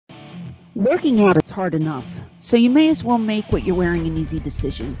Working out is hard enough, so you may as well make what you're wearing an easy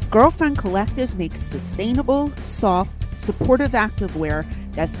decision. Girlfriend Collective makes sustainable, soft, supportive activewear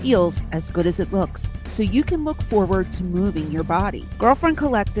that feels as good as it looks, so you can look forward to moving your body. Girlfriend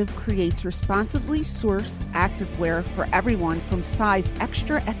Collective creates responsibly sourced activewear for everyone from size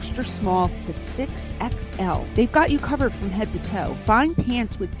extra, extra small to 6XL. They've got you covered from head to toe. Find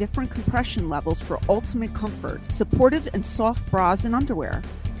pants with different compression levels for ultimate comfort, supportive and soft bras and underwear,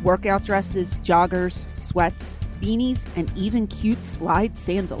 workout dresses, joggers, sweats, beanies, and even cute slide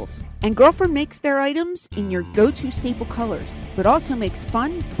sandals. And Girlfriend makes their items in your go-to staple colors, but also makes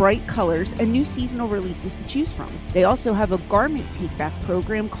fun, bright colors and new seasonal releases to choose from. They also have a garment take-back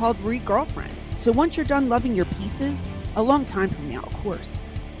program called Re-Girlfriend. So once you're done loving your pieces, a long time from now, of course,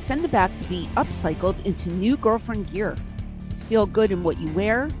 send it back to be upcycled into new Girlfriend gear. Feel good in what you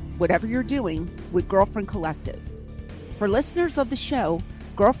wear, whatever you're doing, with Girlfriend Collective. For listeners of the show,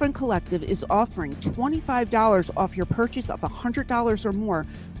 Girlfriend Collective is offering $25 off your purchase of $100 or more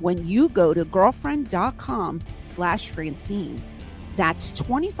when you go to girlfriend.com/Francine. That's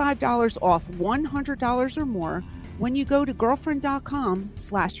 $25 off $100 or more when you go to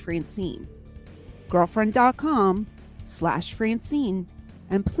girlfriend.com/Francine. Girlfriend.com/Francine.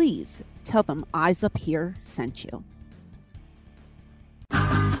 And please tell them Eyes Up Here sent you.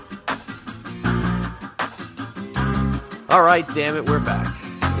 All right, damn it, we're back.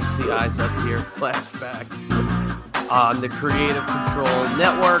 It's the Eyes Up Here flashback on the Creative Control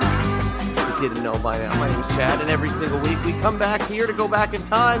Network. If you didn't know by now, my name is Chad, and every single week we come back here to go back in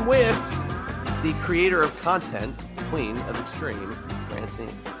time with the creator of content, queen of extreme,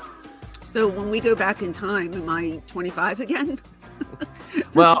 Francine. So when we go back in time, am I 25 again?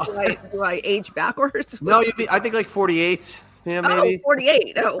 Well, do I age backwards? No, I think like 48. Yeah, maybe. Oh,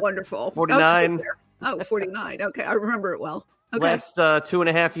 48. Oh, wonderful. 49. Oh, 49. Okay, I remember it well. Okay. Last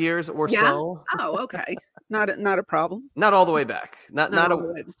 2.5 years or so. Oh, okay. Not a problem. Not all the way back. Not a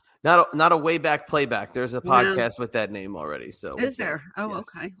way back playback. There's a podcast with that name already. So is there? Oh, yes.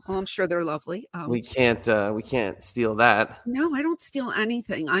 Okay. Well, I'm sure they're lovely. We can't steal that. No, I don't steal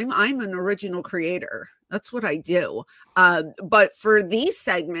anything. I'm an original creator. That's what I do. But for these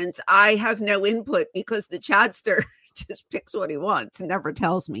segments, I have no input because the Chadster just picks what he wants and never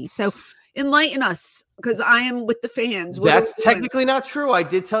tells me. So enlighten us, because I am with the fans. That's technically not true. I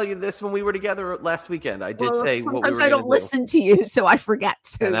did tell you this when we were together last weekend. I did say what we were sometimes I don't listen to you, so I forget.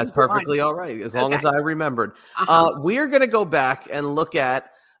 So and that's perfectly all right, as long as I remembered. We're going to go back and look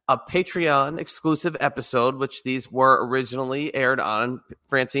at a Patreon exclusive episode, which these were originally aired on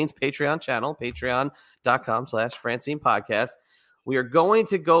Francine's Patreon channel, patreon.com/Francine podcast. We are going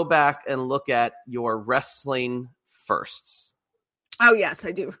to go back and look at your wrestling firsts. Oh, yes,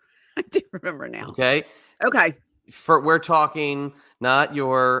 I do. I do remember now. Okay. We're talking not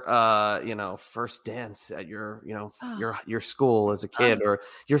your first dance at your school as a kid, or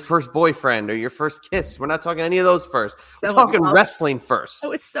your first boyfriend, or your first kiss. We're not talking any of those first. We're talking wrestling first. I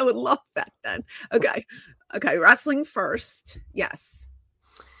was so in love back then. Okay, wrestling first. Yes.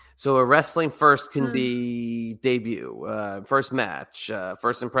 So a wrestling first can be debut, first match,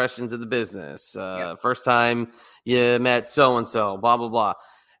 first impressions of the business, first time you met so-and-so, blah, blah, blah.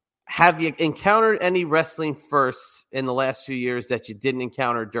 Have you encountered any wrestling firsts in the last few years that you didn't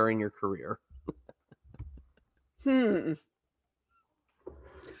encounter during your career? Yeah,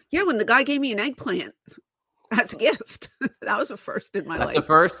 when the guy gave me an eggplant as a gift. That was a first in my life.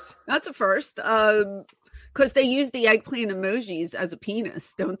 That's a first. Because they use the eggplant emojis as a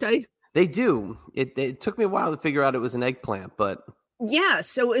penis, don't they? They do. It took me a while to figure out it was an eggplant, but... Yeah,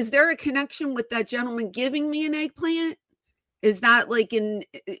 so is there a connection with that gentleman giving me an eggplant? Is that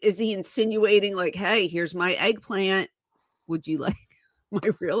is he insinuating like, hey, here's my eggplant. Would you like my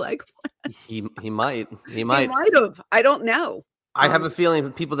real eggplant? He might. He might have. I don't know. I have a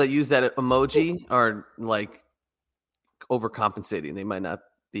feeling people that use that emoji are like overcompensating. They might not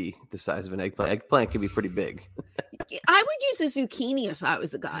be the size of an eggplant. Eggplant can be pretty big. I would use a zucchini if I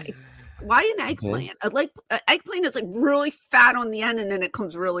was a guy. Why an eggplant? Eggplant is like really fat on the end and then it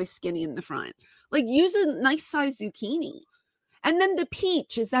comes really skinny in the front. Like use a nice size zucchini. And then the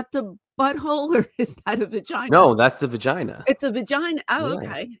peach, is that the butthole or is that a vagina? No, that's the vagina. It's a vagina. Oh, yeah.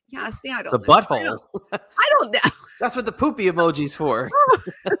 Okay. Yeah, see, I don't know. The butthole. I don't know. That's what the poopy emoji's for.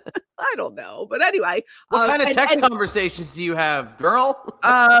 I don't know. But anyway. What kind of text conversations do you have, girl?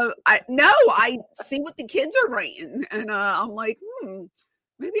 I see what the kids are writing. And I'm like,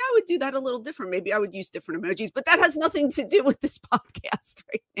 maybe I would do that a little different. Maybe I would use different emojis, but that has nothing to do with this podcast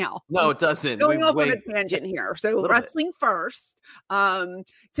right now. No, it doesn't. Going off on a tangent here. So wrestling first. To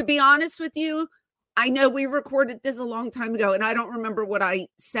be honest with you, I know we recorded this a long time ago and I don't remember what I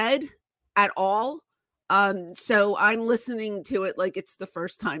said at all. So I'm listening to it like it's the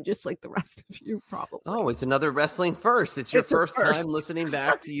first time, just like the rest of you probably. Oh, it's another wrestling first. It's your first time listening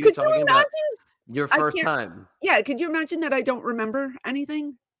back to you Could talking you about your first time. Yeah, could you imagine that I don't remember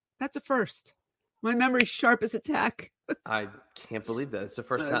anything? That's a first. My memory's sharp as a tack. I can't believe that. It's the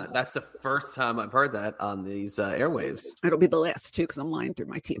first time. That's the first time I've heard that on these airwaves. It'll be the last too, because I'm lying through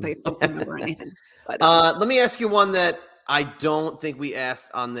my teeth. I don't remember anything. But, let me ask you one that I don't think we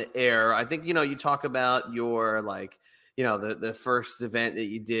asked on the air. I think, you talk about your, like, the first event that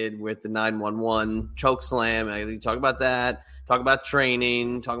you did with the 911 choke slam. I think you talk about that, talk about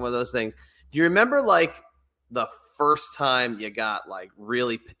training, talk about those things. Do you remember, like, the first time you got, like,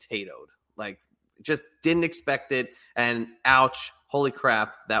 really potatoed? Like, just didn't expect it, and ouch, holy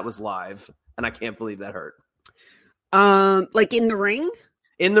crap, that was live, and I can't believe that hurt. Like in the ring?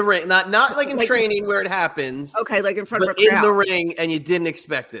 In the ring, not like in training where it happens. Okay, like in front of a crowd. In the ring, and you didn't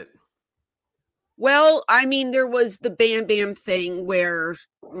expect it. Well, I mean, there was the Bam Bam thing where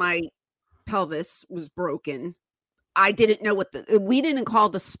my pelvis was broken. I didn't know we didn't call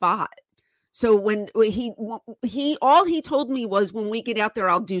the spot. So when he told me was, when we get out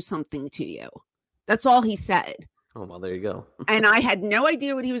there, I'll do something to you. That's all he said. Oh, well, there you go. And I had no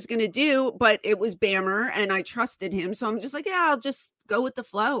idea what he was going to do, but it was Bammer and I trusted him. So I'm just like, yeah, I'll just go with the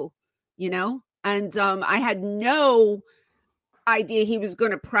flow, And I had no idea he was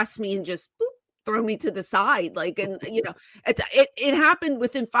going to press me and just throw me to the side. Like, and, it happened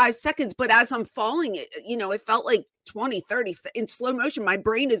within 5 seconds. But as I'm falling, it felt like 20, 30 in slow motion. My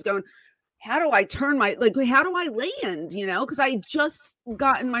brain is going, how do I how do I land, because I just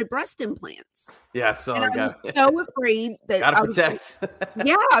gotten my breast implants. Yeah, so I was so afraid that I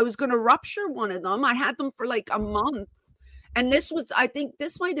was going to rupture one of them. I had them for like a month. And I think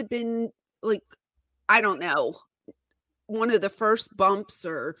this might have been like, I don't know, one of the first bumps,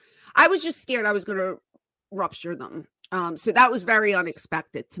 or I was just scared I was going to rupture them. So that was very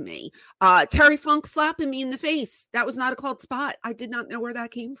unexpected to me. Terry Funk slapping me in the face. That was not a called spot. I did not know where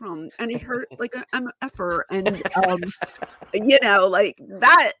that came from. And it hurt like I'm an effer. And, like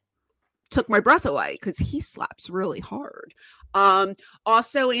that took my breath away because he slaps really hard.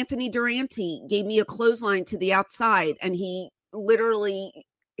 Also, Anthony Durante gave me a clothesline to the outside, and he literally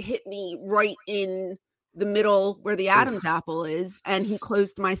hit me right in the middle where the Adam's apple is, and he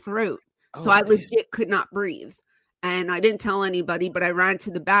closed my throat. So I legit could not breathe. And I didn't tell anybody, but I ran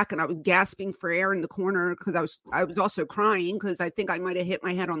to the back and I was gasping for air in the corner because I was also crying because I think I might have hit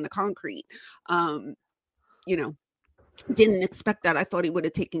my head on the concrete. Didn't expect that. I thought he would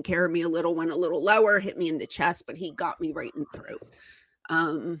have taken care of me a little, went a little lower, hit me in the chest, but he got me right in the throat.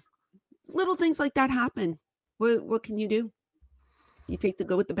 Little things like that happen. What can you do? You take the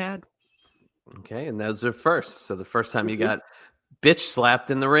good with the bad. Okay, and those are first. So the first time you got bitch slapped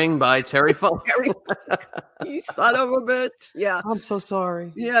in the ring by Terry Funk. You son of a bitch. Yeah. I'm so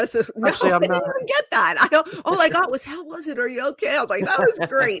sorry. Yes. Yeah, actually, I didn't even get that. All I got was, how was it? Are you okay? I was like, that was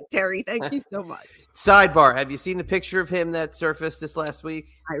great, Terry. Thank you so much. Sidebar. Have you seen the picture of him that surfaced this last week?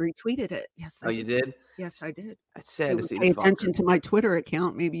 I retweeted it. Yes. You did? Yes, I did. It's sad to see. Pay attention to my Twitter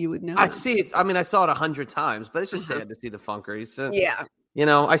account. Maybe you would know. I see it. I mean, I saw it 100 times, but it's just sad to see the Funker. Yeah.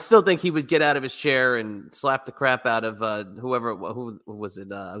 I still think he would get out of his chair and slap the crap out of who was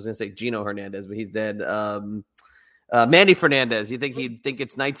it? I was going to say Gino Hernandez, but he's dead. Mandy Fernandez. You think he'd think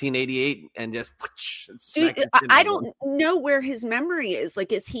it's 1988 and just I don't know where his memory is.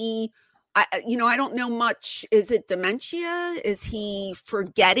 Like, is he, I don't know much. Is it dementia? Is he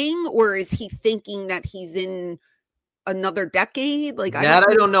forgetting, or is he thinking that he's in another decade? Like, I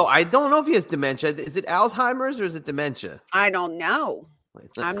don't know. I don't know if he has dementia. Is it Alzheimer's or is it dementia? I don't know.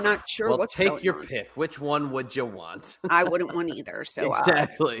 I'm not sure. Well, take your pick. Which one would you want? I wouldn't want either. So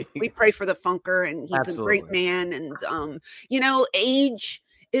exactly. We pray for the Funker, and he's a great man. And age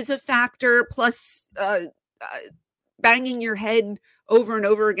is a factor. Plus, banging your head over and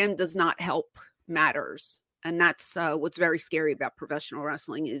over again does not help matters. And that's what's very scary about professional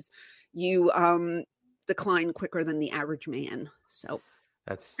wrestling is you decline quicker than the average man. So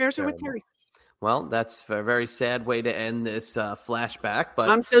that's prayers are with Terry. Well, that's a very sad way to end this flashback,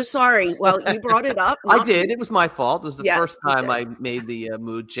 but I'm so sorry. Well, you brought it up. I did. It was my fault. It was the first time I made the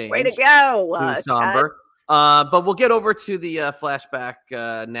mood change. Way to go. Somber. But we'll get over to the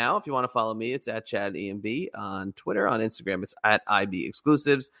flashback now. If you want to follow me, it's at ChadEMB on Twitter. On Instagram, it's at IB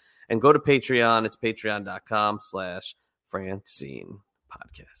Exclusives. And go to Patreon. It's patreon.com/Francine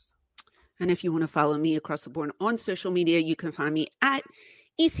Podcast. And if you want to follow me across the board on social media, you can find me at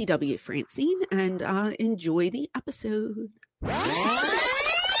ECW Francine, and enjoy the episode.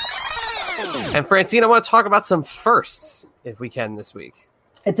 And Francine, I want to talk about some firsts, if we can, this week.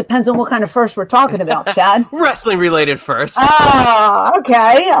 It depends on what kind of first we're talking about, Chad. Wrestling related first. Ah,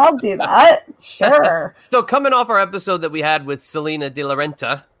 okay. I'll do that. Sure. So coming off our episode that we had with Selena De La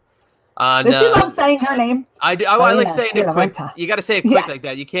Renta. Did you love saying her name? I do. I like saying it quick. You got to say it quick like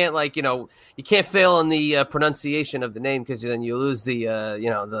that. You can't you can't fail in the pronunciation of the name because then you lose the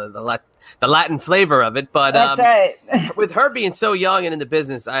the Latin flavor of it. But that's right. With her being so young and in the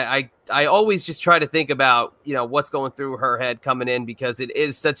business, I always just try to think about what's going through her head coming in because it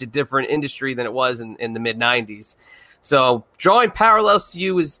is such a different industry than it was in the mid '90s. So drawing parallels to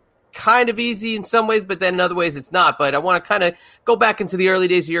you is kind of easy in some ways, but then in other ways it's not. But I want to kind of go back into the early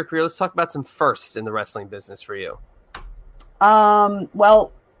days of your career. Let's talk about some firsts in the wrestling business for you.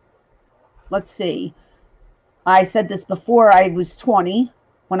 Well, let's see. I said this before. I was 20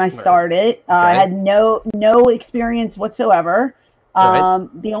 when I started. Okay. I had no experience whatsoever. Right.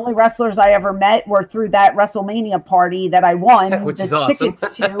 The only wrestlers I ever met were through that WrestleMania party that I won which the is awesome.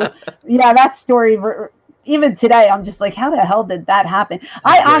 Tickets to. Yeah, that story. Even today, I'm just like, how the hell did that happen?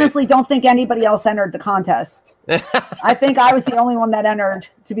 I honestly don't think anybody else entered the contest. I think I was the only one that entered,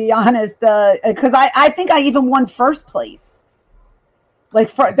 to be honest, because I think I even won first place.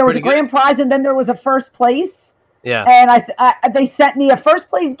 Like there was a grand prize and then there was a first place. Yeah. And they sent me a first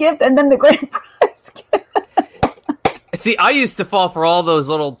place gift and then the grand prize gift. See, I used to fall for all those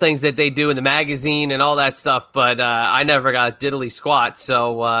little things that they do in the magazine and all that stuff, but I never got diddly squat.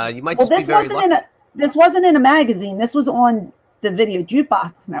 So you might just be very lucky. This wasn't in a magazine. This was on the Video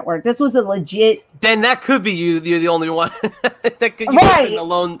Jukebox Network. This was a legit. Then that could be you. You're the only one that could right. Be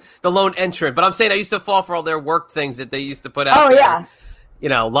the lone entrant. But I'm saying I used to fall for all their work things that they used to put out. Oh there.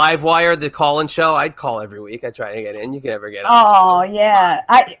 Yeah. Live Wire, the call-in show. I'd call every week. I try to get in. You can never get on. Oh yeah,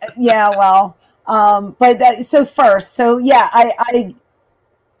 Well, but that, so first, so yeah, you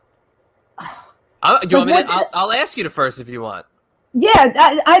want me to, I'll ask you to first if you want.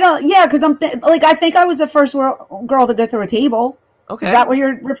 Yeah, I don't. Yeah, because I think I was the first girl to go through a table. Okay, is that what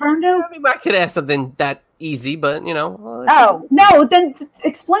you're referring to? I mean, I could ask something that easy, but oh no, then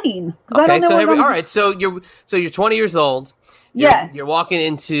explain. Okay, I don't know all right. So you're 20 years old. You're walking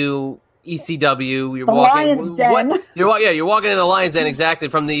into ECW. You're walking. Lion's Den. You're walking into the Lion's Den exactly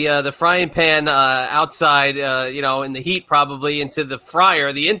from the frying pan outside, in the heat probably into the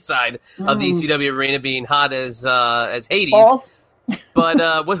fryer, the inside of the ECW arena being hot as Hades. Balls.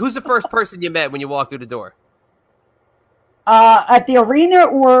 But who's the first person you met when you walked through the door? At the arena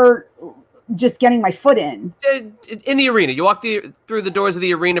or just getting my foot in? In the arena. You walked through the doors of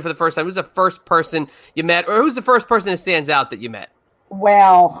the arena for the first time. Who's the first person you met, or who's the first person that stands out that you met?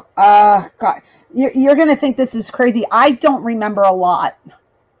 Well, God, you're going to think this is crazy. I don't remember a lot.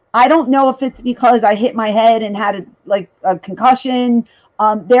 I don't know if it's because I hit my head and had a concussion.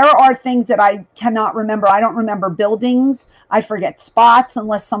 There are things that I cannot remember. I don't remember buildings. I forget spots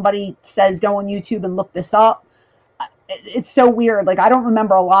unless somebody says go on YouTube and look this up. It's so weird. I don't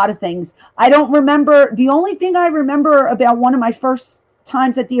remember a lot of things. I don't remember. The only thing I remember about one of my first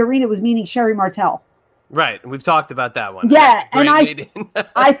times at the arena was meeting Sherry Martel. Right. We've talked about that one. Yeah. And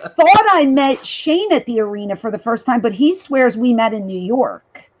I thought I met Shane at the arena for the first time, but he swears we met in New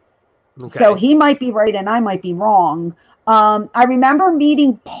York. Okay. So he might be right and I might be wrong. I remember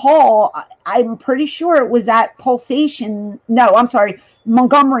meeting Paul. I'm pretty sure it was at Pulsation. No, I'm sorry,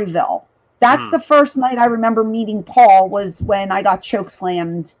 Montgomeryville. That's the first night I remember meeting Paul was when I got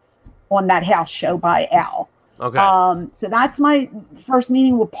chokeslammed on that house show by Al. Okay. So that's my first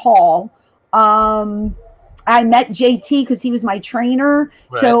meeting with Paul. I met JT because he was my trainer.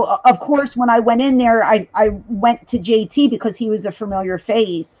 Right. So of course, when I went in there, I went to JT because he was a familiar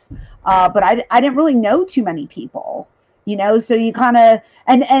face. But I didn't really know too many people. So you kind of,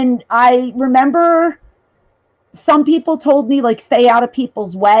 and I remember some people told me stay out of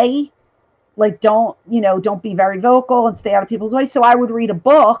people's way. Don't be very vocal and stay out of people's way. So I would read a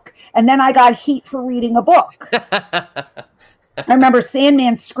book and then I got heat for reading a book. I remember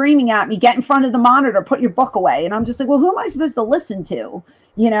Sandman screaming at me, get in front of the monitor, put your book away. And I'm just like, well, who am I supposed to listen to?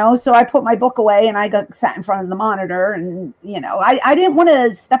 So I put my book away and I sat in front of the monitor and, I didn't want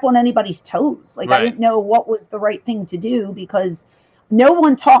to step on anybody's toes. Right. I didn't know what was the right thing to do because no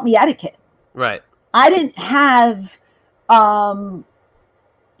one taught me etiquette. Right. I didn't have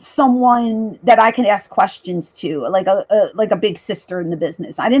someone that I can ask questions to, like a big sister in the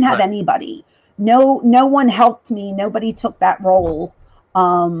business. I didn't have anybody. No one helped me. Nobody took that role.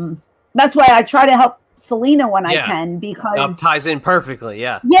 That's why I try to help Selena when I can, because that ties in perfectly.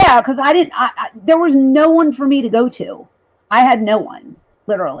 Yeah. Because there was no one for me to go to. I had no one,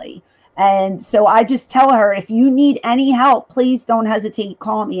 literally. And so I just tell her, if you need any help, please don't hesitate.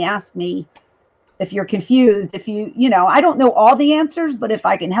 Call me, ask me. if you're confused, if I don't know all the answers, but if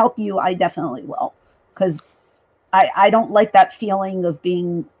I can help you, I definitely will. Because I don't like that feeling of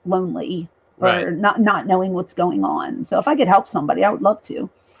being lonely or not knowing what's going on. So if I could help somebody, I would love to.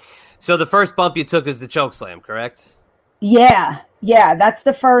 So the first bump you took is the choke slam, correct? Yeah. That's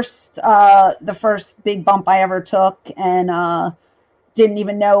the first big bump I ever took, and didn't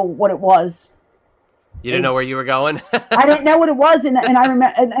even know what it was. You didn't know where you were going? I didn't know what it was, and I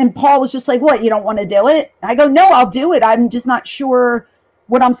remember, and Paul was just like, "What? You don't want to do it?" I go, "No, I'll do it. I'm just not sure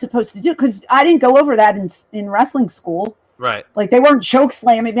what I'm supposed to do because I didn't go over that in wrestling school." Right. Like they weren't choke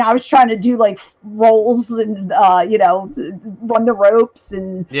slamming me. I was trying to do like rolls and run the ropes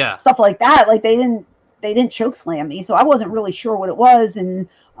and stuff like that. Like they didn't choke slam me, so I wasn't really sure what it was. And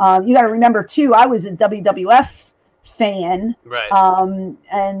you got to remember too, I was a WWF fan, right?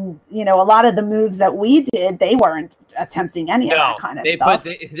 And a lot of the moves that we did, they weren't attempting any of that kind of stuff.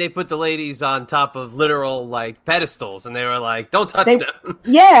 They put the ladies on top of literal like pedestals, and they were like, "Don't touch them."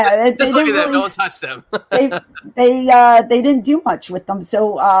 Yeah, just look at them. Don't touch them. they didn't do much with them.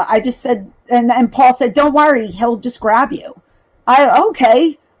 So I just said, and Paul said, "Don't worry, he'll just grab you."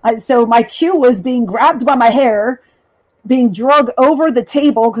 So my cue was being grabbed by my hair, being dragged over the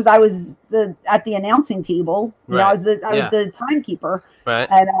table because I was at the announcing table. Right. I was the timekeeper. Right.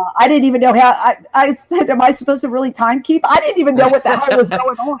 And I didn't even know how. I said, "Am I supposed to really timekeep?" I didn't even know what the hell was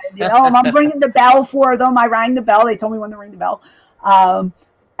going on. And I'm ringing the bell for them. I rang the bell. They told me when to ring the bell. And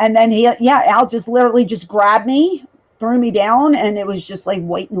then Al just literally just grabbed me, threw me down, and it was just like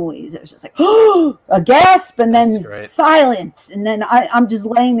white noise. It was just like a gasp, and then silence, and then I'm just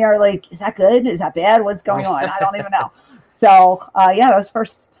laying there like, is that good? Is that bad? What's going on? I don't even know. So that was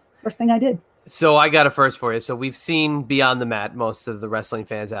first thing I did. So I got a first for you. So we've seen Beyond the Mat, most of the wrestling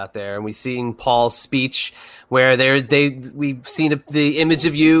fans out there, and we've seen Paul's speech where we've seen the image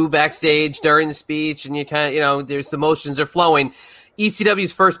of you backstage during the speech, and you kind of, there's the motions are flowing.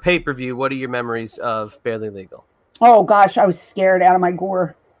 ECW's first pay-per-view, what are your memories of Barely Legal? Oh gosh, I was scared out of my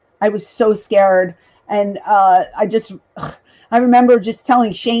gore. I was so scared. And I remember just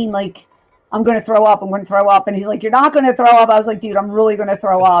telling Shane, like, I'm going to throw up. And he's like, "You're not going to throw up." I was like, "Dude, I'm really going to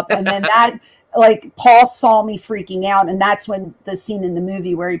throw up." And then Paul saw me freaking out. And that's when the scene in the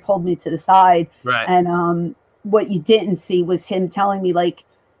movie where he pulled me to the side. Right. And what you didn't see was him telling me, like,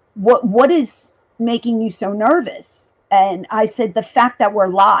 what is making you so nervous? And I said, the fact that we're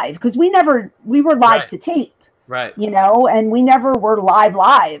live, because we were live to tape. Right. And we never were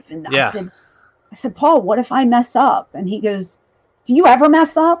live. And I said, "Paul, what if I mess up?" And he goes, "Do you ever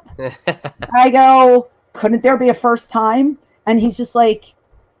mess up?" I go, "Couldn't there be a first time?" And he's just like,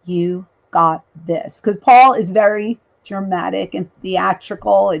 "You got this." Because Paul is very dramatic and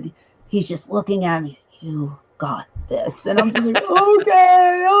theatrical, and he's just looking at me, "You got this." And I'm just like,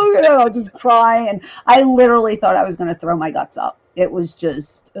 okay. I'll just cry. And I literally thought I was going to throw my guts up. It was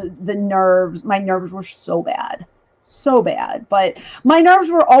just the nerves. My nerves were so bad. But my nerves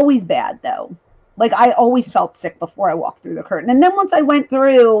were always bad, though. Like, I always felt sick before I walked through the curtain. And then once I went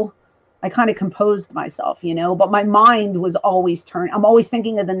through, I kind of composed myself, but my mind was always turning. I'm always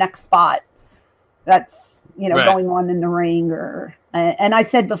thinking of the next spot that's, going on in the ring. And I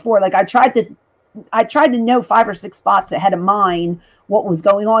said before, like, I tried to know 5 or 6 spots ahead of mine what was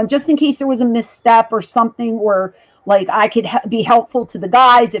going on, just in case there was a misstep or something, or like I could be helpful to the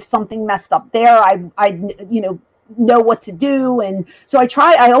guys if something messed up there. I know what to do. And so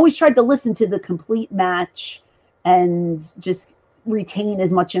I always tried to listen to the complete match and just retain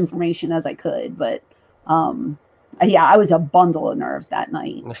as much information as I could. But I was a bundle of nerves that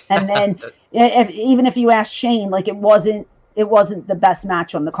night. And then even if you ask Shane, like, it wasn't the best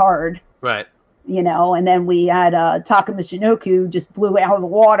match on the card. Right. And then we had Taka Michinoku just blew out of the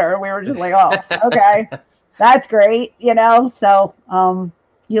water. We were just like, oh, okay, that's great. So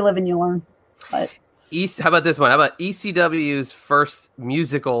you live and you learn. But how about this one? How about ECW's first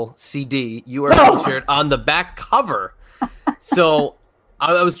musical CD? You are featured on the back cover. So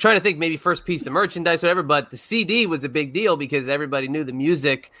I was trying to think maybe first piece of merchandise, whatever, but the CD was a big deal because everybody knew the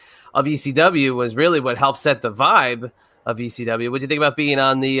music of ECW was really what helped set the vibe of ECW. What do you think about being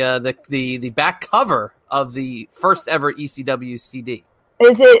on the back cover of the first ever ECW CD?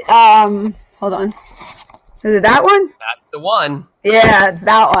 Is it hold on. Is it that one? That's the one. Yeah, it's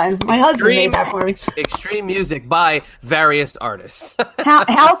that one. My husband made that for me. Extreme music by various artists. All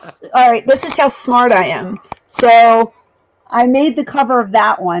right, this is how smart I am. So I made the cover of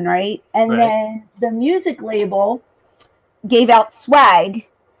that one, right? And then the music label gave out swag.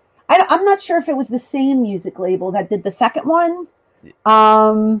 I'm not sure if it was the same music label that did the second one.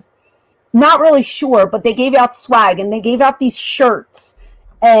 Not really sure, but they gave out swag, and they gave out these shirts.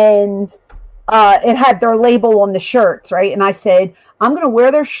 And it had their label on the shirts, right? And I said, I'm going to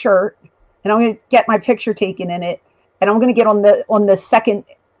wear their shirt, and I'm going to get my picture taken in it, and I'm going to get on the second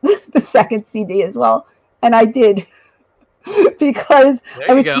the second CD as well. And I did. Because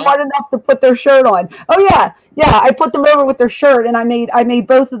I was smart enough to put their shirt on. Oh yeah. I put them over with their shirt, and I made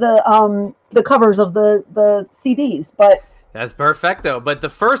both of the covers of the CDs. But that's perfecto. But the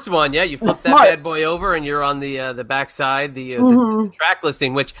first one, you flip that bad boy over, and you're on the backside, the track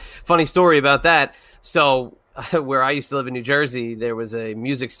listing. Which, funny story about that. So where I used to live in New Jersey, there was a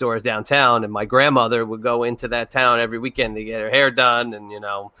music store downtown, and my grandmother would go into that town every weekend to get her hair done and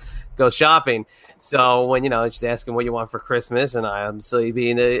go shopping. So when she's asking what you want for Christmas, and I obviously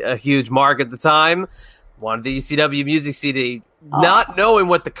being a huge mark at the time, wanted the ECW music CD, not knowing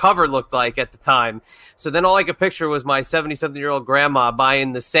what the cover looked like at the time. So then all I could picture was my 70-something-year-old grandma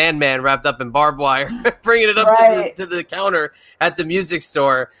buying the Sandman wrapped up in barbed wire, bringing it up to the counter at the music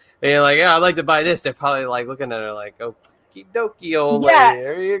store. And you're like, yeah, I'd like to buy this. They're probably like looking at her like, okie dokie, old lady.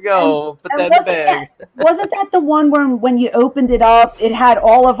 Here you go. Put that in the bag. Wasn't that the one where when you opened it up, it had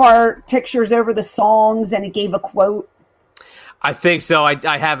all of our pictures over the songs and it gave a quote? I think so.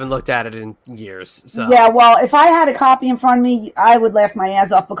 I haven't looked at it in years. So. Yeah, well, if I had a copy in front of me, I would laugh my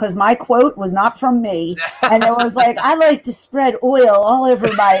ass off because my quote was not from me. And it was like, I like to spread oil all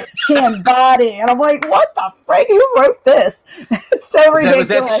over my tan body. And I'm like, what the frig? Who wrote this? It's so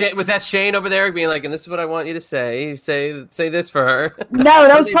ridiculous. Was that Shane over there being like, and this is what I want you to say. Say this for her. No,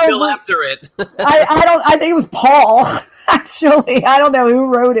 that was probably after it. I think it was Paul. Actually, I don't know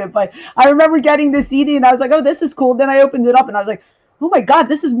who wrote it, but I remember getting the CD and I was like, oh, this is cool. Then I opened it up and I was like, oh my God,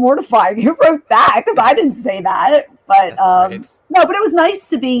 this is mortifying. Who wrote that? Because I didn't say that. But no, but it was nice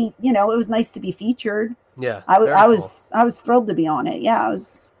to be, it was nice to be featured. Yeah. I was thrilled to be on it. Yeah, it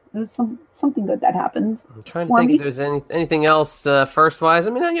was something good that happened. I'm trying to think if there's anything else first wise.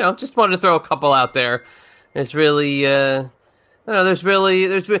 I mean, just wanted to throw a couple out there. It's really there's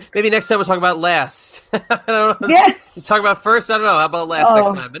maybe next time we'll talk about last. I don't know. Yeah. You talk about first, I don't know. How about last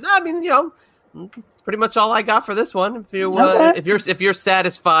next time? But no, I mean, pretty much all I got for this one. If you're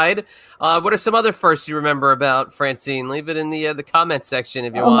satisfied, what are some other firsts you remember about Francine? Leave it in the comment section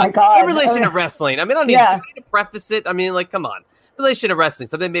if you want. Oh my God. In relation to wrestling. I mean, I don't need to preface it. I mean, like, come on. Relation to wrestling.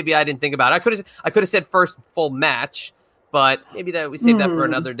 Something maybe I didn't think about. I could have said first full match, but maybe that we save that for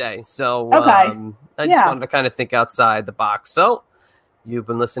another day. So I just wanted to kind of think outside the box. So you've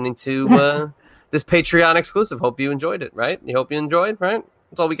been listening to this Patreon exclusive. Hope you enjoyed it, right? You hope you enjoyed, right?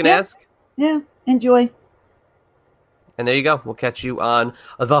 That's all we can ask. Yeah, enjoy. And there you go. We'll catch you on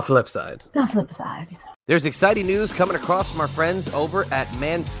the flip side. The flip side. There's exciting news coming across from our friends over at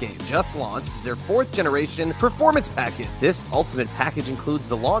Manscaped. Just launched their 4th generation performance package. This ultimate package includes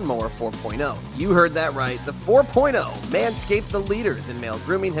the Lawnmower 4.0. You heard that right, the 4.0. Manscaped, the leaders in male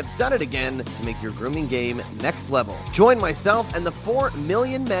grooming, have done it again to make your grooming game next level. Join myself and the 4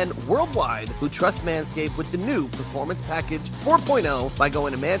 million men worldwide who trust Manscaped with the new performance package 4.0 by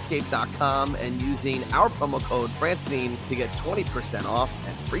going to manscaped.com and using our promo code Francine to get 20% off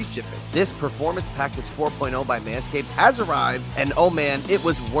and free shipping. This performance package 4.0 by Manscaped has arrived, and oh man, it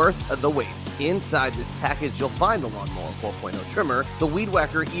was worth the wait. Inside this package, you'll find the Lawnmower 4.0 trimmer, the Weed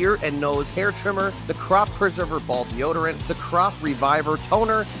Whacker ear and nose hair trimmer, the Crop Preserver ball deodorant, the Crop Reviver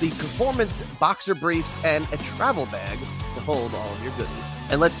toner, the Performance boxer briefs, and a travel bag to hold all of your goodies.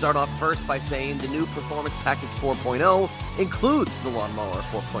 And let's start off first by saying the new Performance Package 4.0 includes the Lawnmower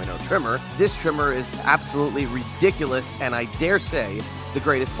 4.0 trimmer. This trimmer is absolutely ridiculous, and I dare say the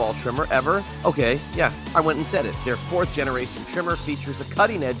greatest ball trimmer ever. Okay, yeah, I went and said it. Their 4th generation trimmer features a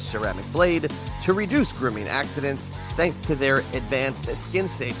cutting-edge ceramic blade to reduce grooming accidents thanks to their advanced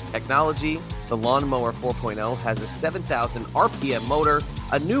skin-safe technology. The Lawnmower 4.0 has a 7,000 RPM motor,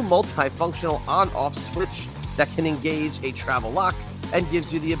 a new multifunctional on-off switch that can engage a travel lock, and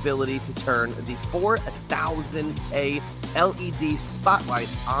gives you the ability to turn the 4000K LED spotlight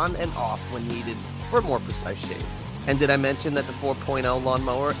on and off when needed for a more precise shave. And did I mention that the 4.0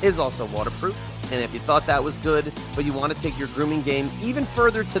 lawnmower is also waterproof? And if you thought that was good, but you want to take your grooming game even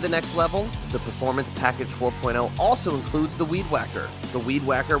further to the next level, the Performance Package 4.0 also includes the Weed Whacker. The Weed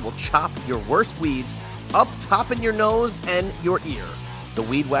Whacker will chop your worst weeds up top in your nose and your ear. The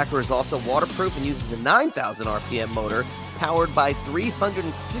Weed Whacker is also waterproof and uses a 9,000 RPM motor powered by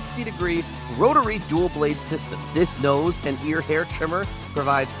 360-degree rotary dual-blade system. This nose and ear hair trimmer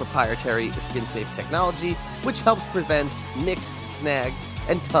provides proprietary skin-safe technology, which helps prevent nicks, snags,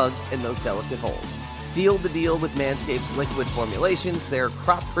 and tugs in those delicate holes. Seal the deal with Manscaped's liquid formulations, their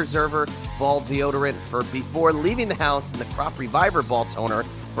Crop Preserver ball deodorant for before leaving the house, and the Crop Reviver ball toner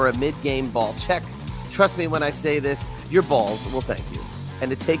for a mid-game ball check. Trust me when I say this, your balls will thank you. And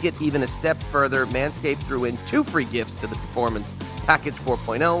to take it even a step further, Manscaped threw in 2 free gifts to the Performance Package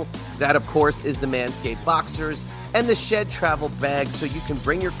 4.0. That, of course, is the Manscaped Boxers and the Shed Travel Bag, so you can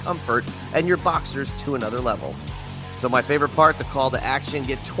bring your comfort and your boxers to another level. So my favorite part, the call to action,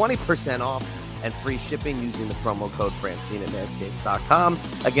 get 20% off and free shipping using the promo code Francine at manscaped.com.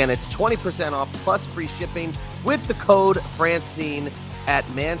 Again, it's 20% off plus free shipping with the code Francine at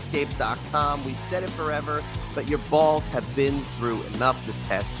manscaped.com. We've said it forever, but your balls have been through enough this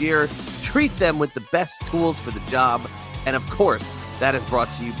past year. Treat them with the best tools for the job. And of course, that is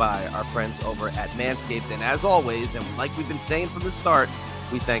brought to you by our friends over at Manscaped. And as always, and like we've been saying from the start,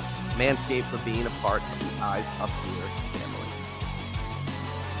 we thank Manscaped for being a part of the Eyes Up Here